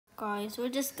Guys, we're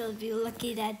just gonna be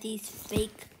looking at these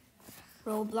fake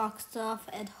Roblox stuff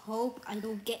and hope I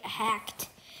don't get hacked.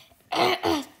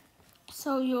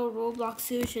 So your Roblox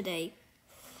today.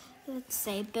 Let's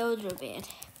say builder bit.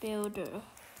 Builder.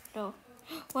 No.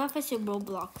 What if I say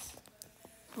Roblox?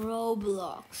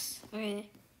 Roblox. Okay.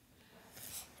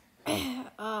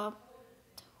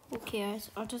 Who cares?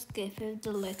 I'll just give him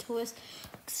the littlest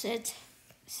since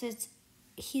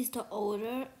he's the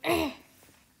older.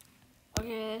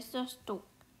 Okay, let's just do.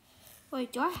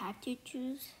 Wait, do I have to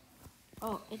choose?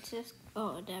 Oh, it's just.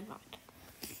 Oh, never mind.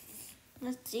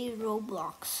 Let's see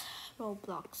Roblox.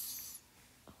 Roblox.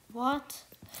 What?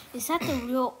 Is that the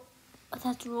real?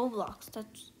 That's Roblox.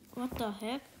 That's what the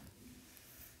heck?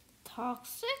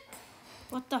 Toxic?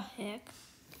 What the heck?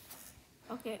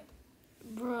 Okay,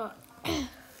 bruh.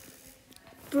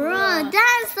 Bruh,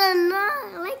 that's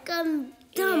not like a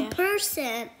dumb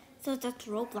person. So that's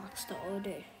Roblox the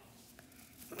older.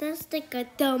 That's like a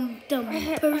dumb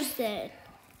person.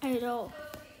 I know.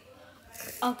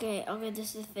 Okay,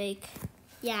 this is fake.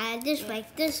 Yeah, this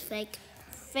fake.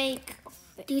 Fake.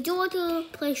 Did you want to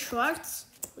play shorts?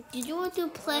 Did you want to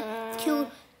play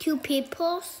two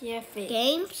people's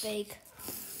games? Fake.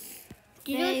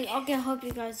 Okay, hope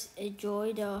you guys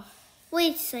enjoyed.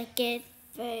 Wait a second.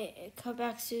 Fake. Come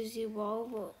back, Susie.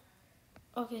 Whoa.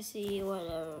 Okay, see you.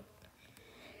 Whatever.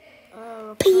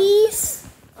 Peace.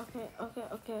 Okay.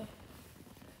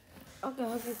 Okay,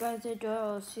 hope you guys enjoy.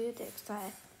 I'll see you next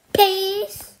time.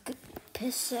 Peace.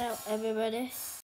 Peace out, everybody.